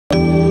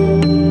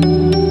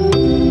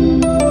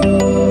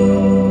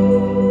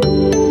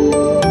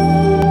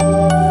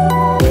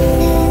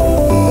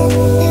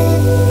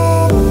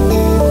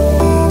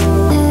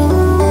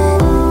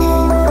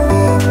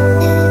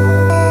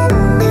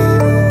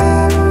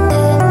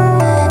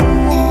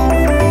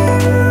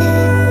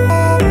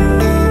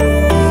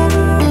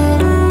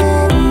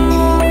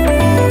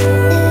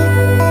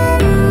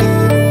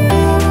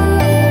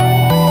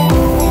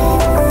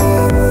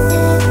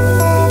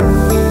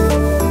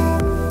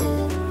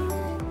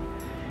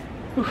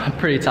I'm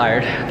pretty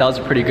tired. That was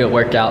a pretty good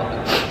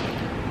workout.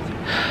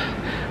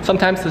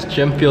 Sometimes this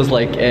gym feels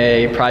like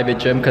a private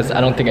gym because I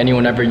don't think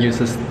anyone ever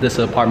uses this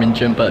apartment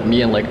gym but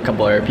me and like a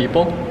couple other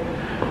people.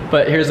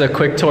 But here's a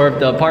quick tour of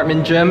the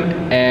apartment gym,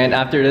 and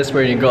after this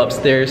we're gonna go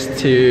upstairs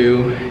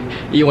to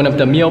eat one of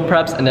the meal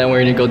preps, and then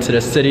we're gonna go to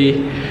the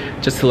city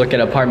just to look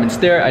at apartments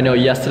there. I know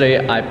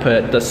yesterday I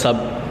put the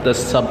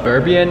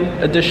suburban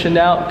edition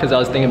out because I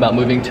was thinking about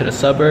moving to the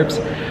suburbs,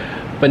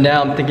 but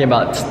now I'm thinking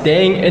about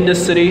staying in the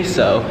city,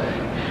 so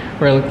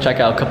we're gonna check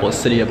out a couple of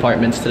city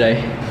apartments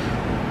today.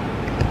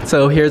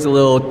 So here's a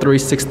little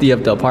 360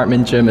 of the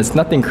apartment gym. It's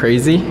nothing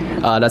crazy.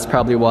 That's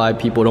probably why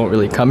people don't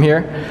really come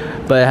here,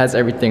 but it has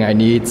everything I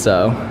need,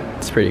 so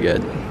it's pretty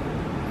good.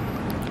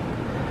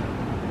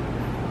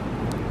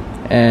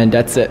 And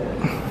that's it.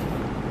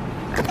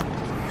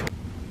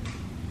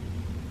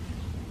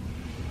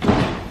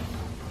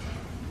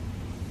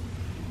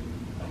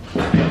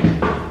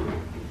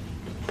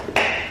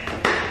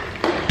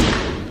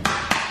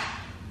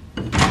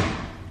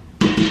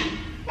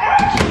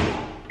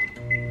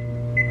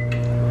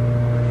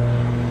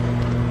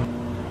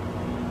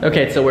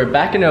 Okay, so we're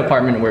back in the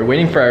apartment. We're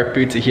waiting for our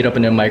food to heat up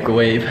in the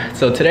microwave.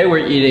 So today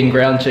we're eating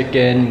ground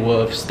chicken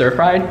with stir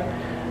fried.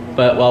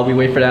 But while we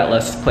wait for that,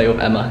 let's play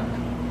with Emma.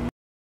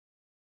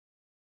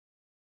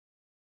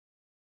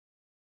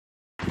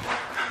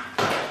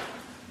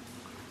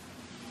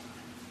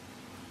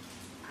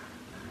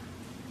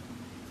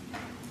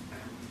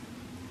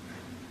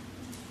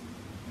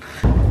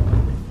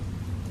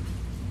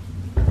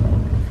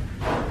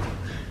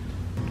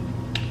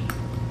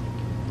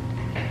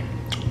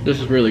 This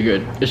is really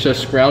good. It's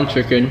just ground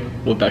chicken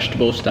with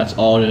vegetables. That's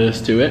all it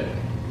is to it.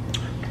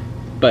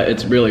 But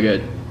it's really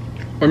good.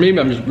 Or maybe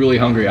I'm just really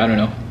hungry, I don't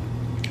know.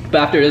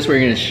 But after this, we're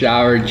gonna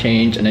shower,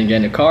 change, and then get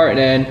in the car, and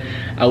then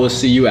I will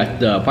see you at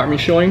the apartment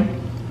showing.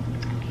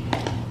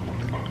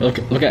 Look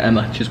at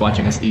Emma, she's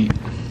watching us eat.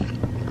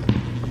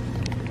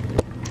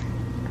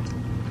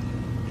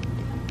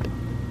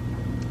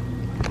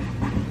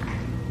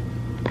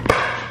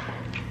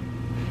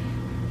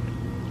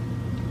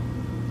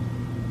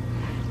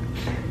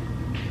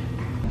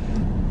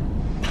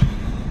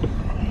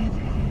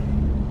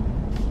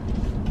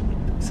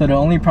 So the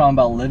only problem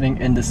about living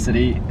in the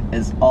city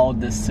is all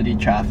this city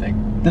traffic.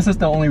 This is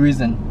the only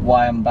reason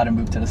why I'm about to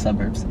move to the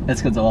suburbs.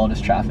 It's because of all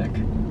this traffic.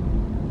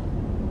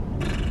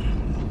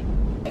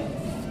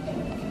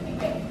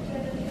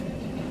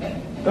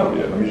 Oh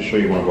yeah, let me just show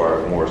you one of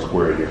our more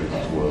square units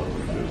as well.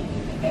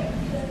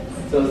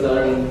 So is the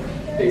other one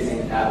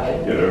facing that way?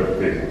 Yeah, they're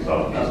facing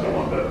south. This is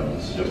one bedroom.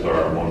 This is just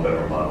our one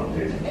bedroom model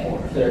facing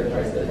corner. Is there a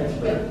price difference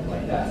for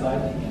like that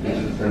side? It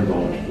just depends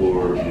on which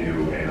floor,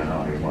 view, and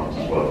how many months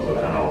as well. So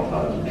it kind of all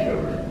ties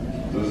together.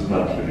 So this is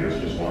not the video, it's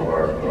just one of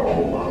our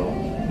old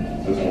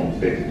models. This one's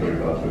facing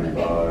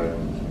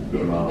 35,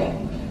 good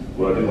amount.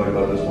 What I do like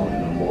about this one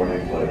in the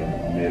morning, like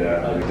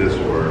mid-afternoon, this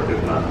or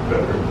if not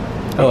better.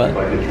 Oh, if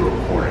I get you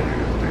a corner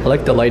unit. I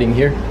like the lighting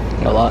here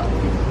a lot.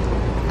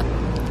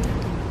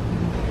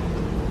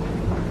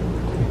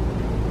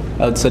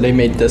 Oh, so they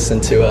made this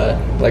into a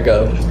like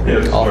a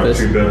office.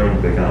 Yeah,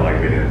 2-bedroom. They kind of like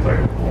made it like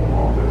home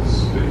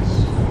office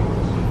space.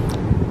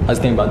 I was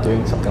thinking about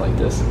doing something like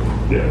this.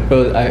 Yeah.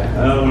 But when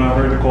I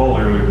heard the call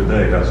earlier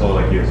today, I saw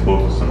like he had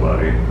spoke to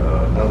somebody.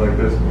 I was like,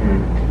 this.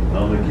 I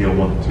don't think he'll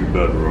want the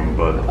 2-bedroom,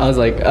 but I was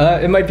like,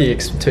 it might be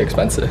too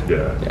expensive.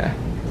 Yeah. Yeah.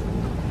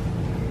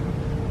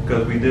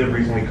 Because we did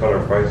recently cut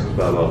our prices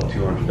by about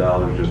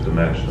 $200 just to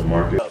match the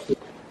market.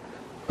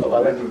 Oh, I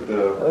like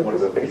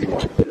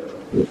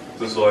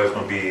This is always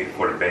going to be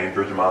for the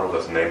Bainbridge model.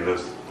 That's the name of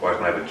this. Always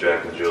going to have a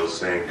Jack and Jill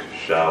sink,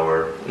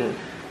 shower. Then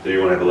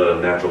you're going to have to let a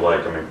natural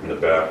light come in from the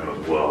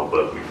bathroom as well,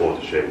 but we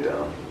pulled the shade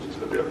down.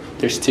 So,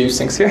 there's 2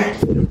 sinks here?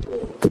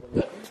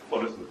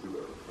 Well, this is the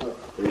 2-bedroom.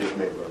 We just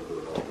made room for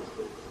the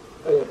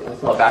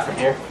office. Oh, bathroom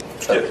here?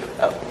 Yeah.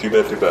 Oh.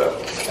 2-bed,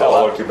 2-bath. All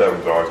our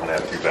 2-bedrooms are always going to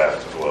have 2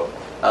 baths as well.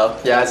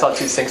 Oh, yeah, I saw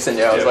 2 sinks in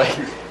there. I was like,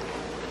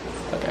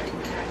 okay.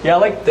 Yeah, I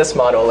like this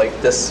model, like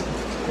this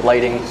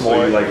lighting more.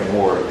 So you like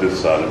more this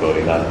side of the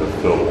building, not the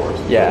Fillmore's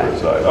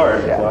side. All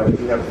right. Yeah. Well,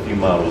 we have a few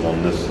models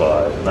on this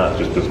side, not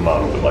just this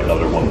model, but like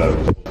other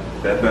 1-bedrooms.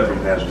 That bedroom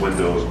has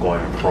windows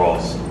going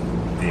across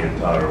the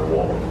entire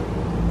wall.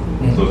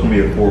 So it's gonna be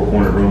a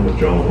 4-corner room with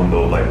your own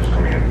window lights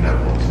coming in from that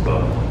one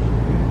spot.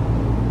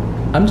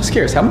 I'm just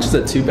curious, how much is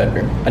a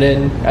 2-bedroom? I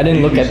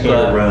didn't look at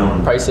the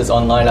prices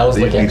online. I was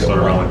looking at the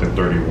around like the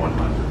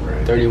 3,100,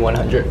 right?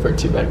 3,100 for a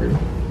 2-bedroom.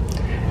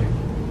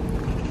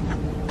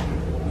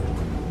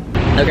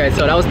 Okay,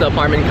 so that was the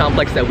apartment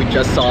complex that we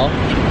just saw.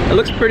 It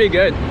looks pretty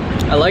good.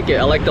 I like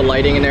it. I like the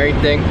lighting and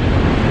everything.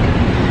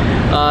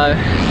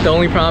 The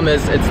only problem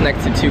is it's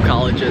next to 2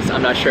 colleges.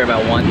 I'm not sure if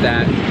I want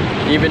that,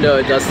 even though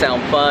it does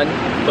sound fun.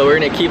 But we're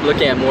gonna keep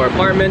looking at more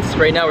apartments.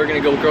 Right now we're gonna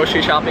go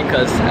grocery shopping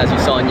because, as you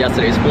saw in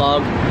yesterday's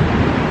vlog,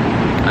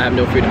 I have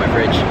no food in my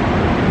fridge.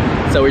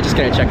 So we're just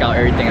gonna check out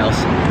everything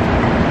else.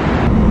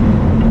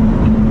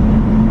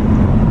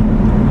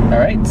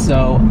 Alright,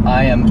 so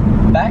I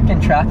am back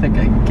in traffic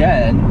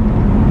again.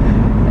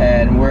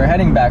 and we're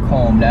heading back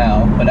home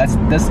now. But I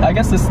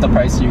guess this is the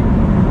price you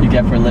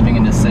get for living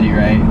in this city,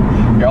 right?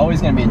 You're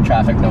always gonna be in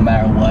traffic no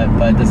matter what,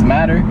 but it doesn't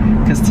matter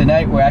because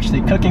tonight we're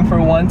actually cooking for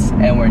once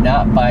and we're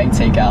not buying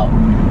takeout.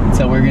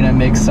 So we're gonna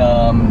make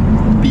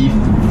some beef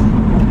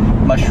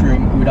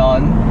mushroom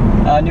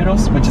udon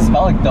noodles, which is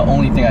about like the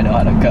only thing I know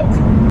how to cook.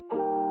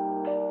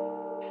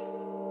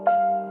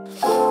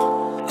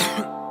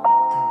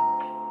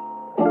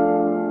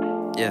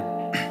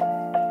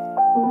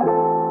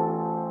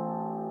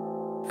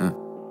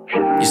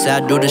 You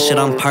said I do this shit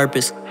on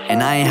purpose,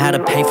 and I ain't had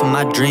to pay for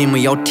my dream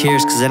with your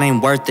tears, cause it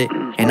ain't worth it.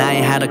 And I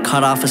ain't had to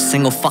cut off a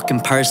single fucking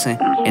person,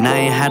 and I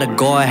ain't had to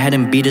go ahead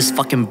and be this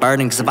fucking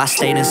burden. Cause if I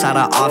stayed inside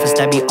the office,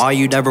 that'd be all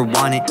you'd ever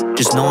wanted.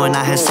 Just knowing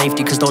I had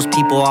safety, cause those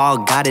people all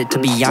got it. To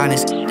be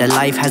honest, that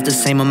life has the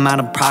same amount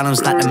of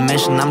problems, not to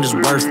mention I'm just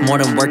worth more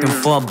than working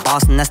for a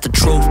boss, and that's the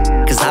truth.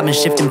 Cause I've been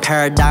shifting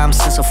paradigms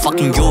since a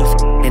fucking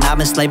youth, and I've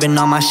been slaving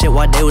on my shit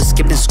while they was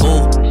skipping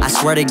school. I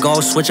swear they go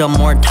switch up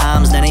more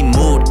times than they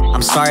moved.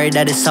 I'm sorry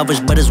that it's selfish,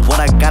 but it's what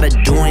I gotta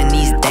do in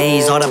these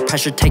days. All the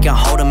pressure taking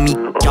hold of me,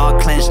 jaw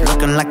clenched,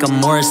 looking like a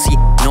Morrissey,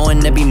 knowing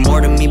there be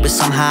more to me, but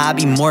somehow I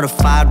be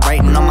mortified,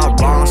 writing on my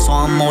wrongs, so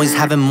I'm always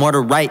having more to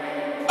write.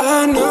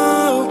 I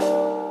know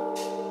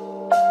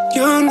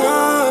you're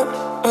not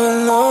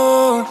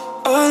alone,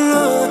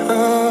 alone,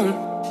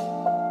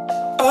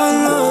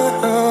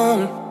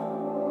 alone.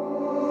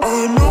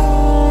 I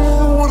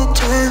know what it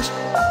takes,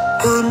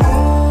 I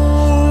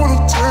know what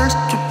it takes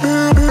to be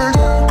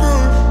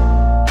okay,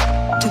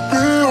 to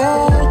be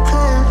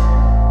okay.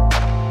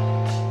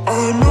 I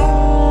know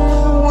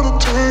what it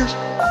takes,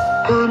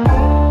 I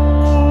know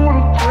what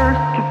it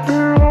takes to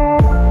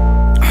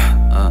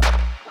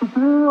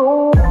be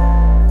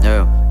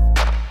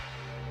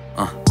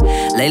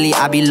Lately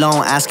I be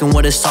lone, asking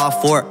what it's all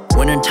for.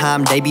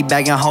 Wintertime, they be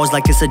bagging hoes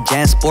like it's a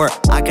jam sport.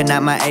 I can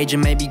at my age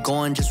and maybe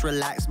go and just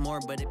relax more,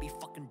 but it be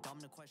fucking dumb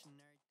to question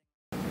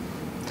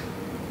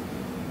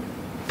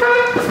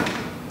everything.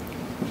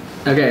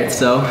 Okay,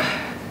 so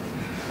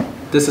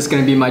this is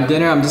gonna be my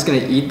dinner. I'm just gonna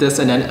eat this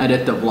and then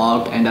edit the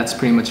vlog, and that's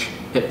pretty much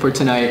it for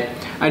tonight.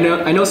 I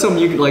know some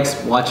of you likes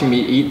watching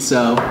me eat,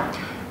 so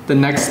the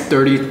next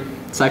 30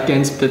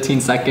 seconds, 15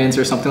 seconds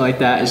or something like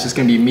that is just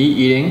gonna be me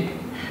eating,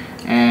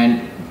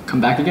 and come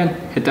back again,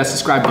 hit that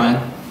subscribe button.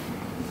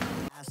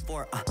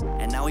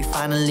 And now we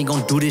finally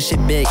gon' do this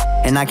shit big,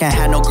 and I can't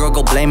have no girl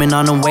go blaming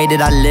on the way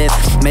that I live.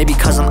 Maybe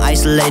cause I'm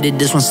isolated,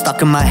 this one's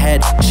stuck in my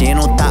head. She ain't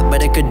no thought,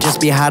 but it could just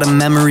be how the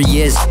memory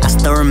is. I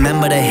still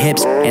remember the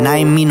hips, and I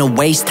ain't mean to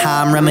waste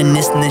time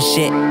reminiscing and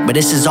shit, but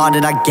this is all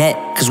that I get,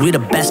 cause we the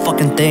best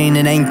fucking thing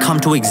that ain't come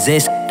to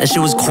exist. That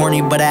shit was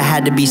corny, but it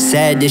had to be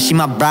said. Is she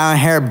my brown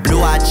hair,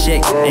 blue-eyed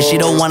chick, and she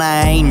the one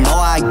I ain't know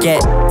I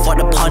get. For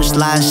the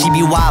punchline, she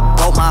be why I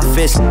broke my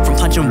fist from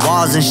punching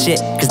walls and shit,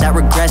 cause that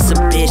regrets a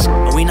bitch.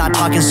 But we not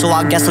talking, so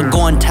I guess I'll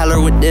go and tell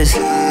her with this.